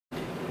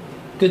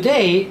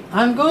Today,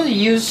 I'm going to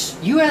use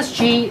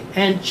USG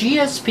and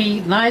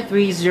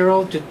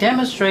GSP930 to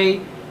demonstrate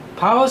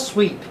power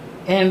sweep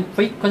and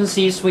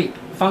frequency sweep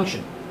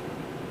function.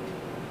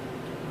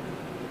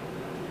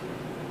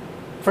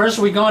 First,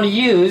 we're going to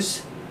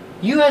use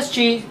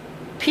USG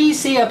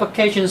PC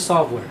application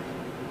software.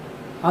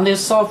 On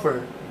this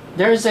software,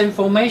 there is an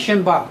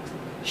information box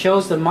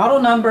shows the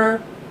model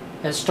number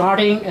and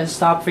starting and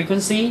stop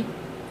frequency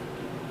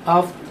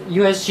of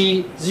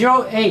USG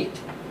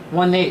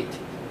 0818.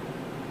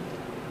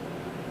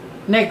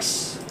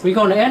 Next, we're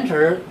going to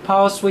enter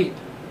power sweep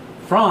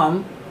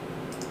from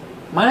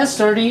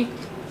 -30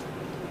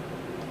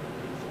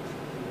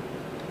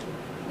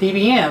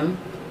 dBm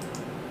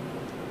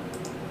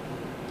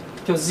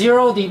to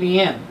 0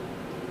 dBm.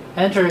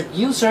 Enter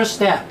user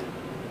step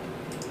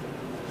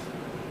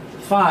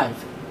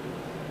 5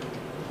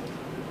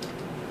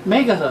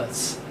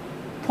 megahertz,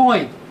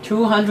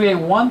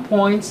 201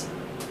 points,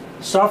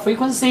 start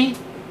frequency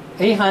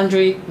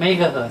 800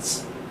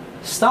 megahertz,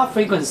 stop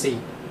frequency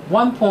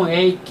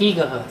 1.8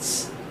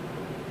 gigahertz.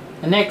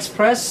 And next,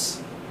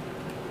 press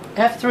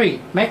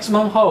F3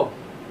 maximum hold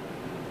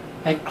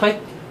and click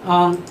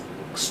on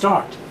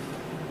start.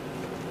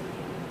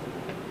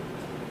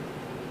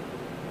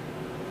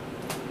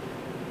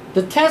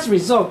 The test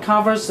result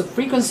covers the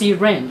frequency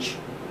range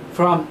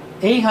from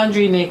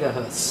 800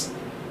 megahertz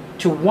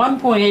to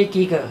 1.8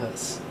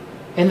 gigahertz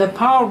and the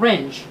power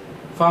range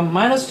from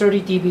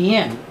 -30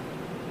 dBm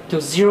to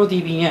 0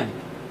 dBm.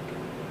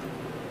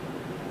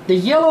 The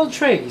yellow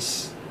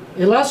trace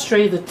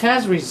illustrates the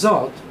test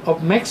result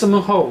of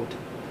maximum hold,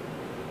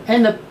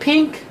 and the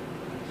pink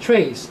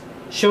trace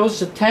shows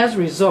the test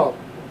result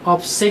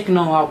of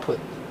signal output.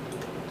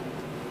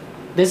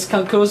 This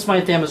concludes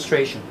my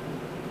demonstration.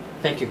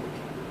 Thank you.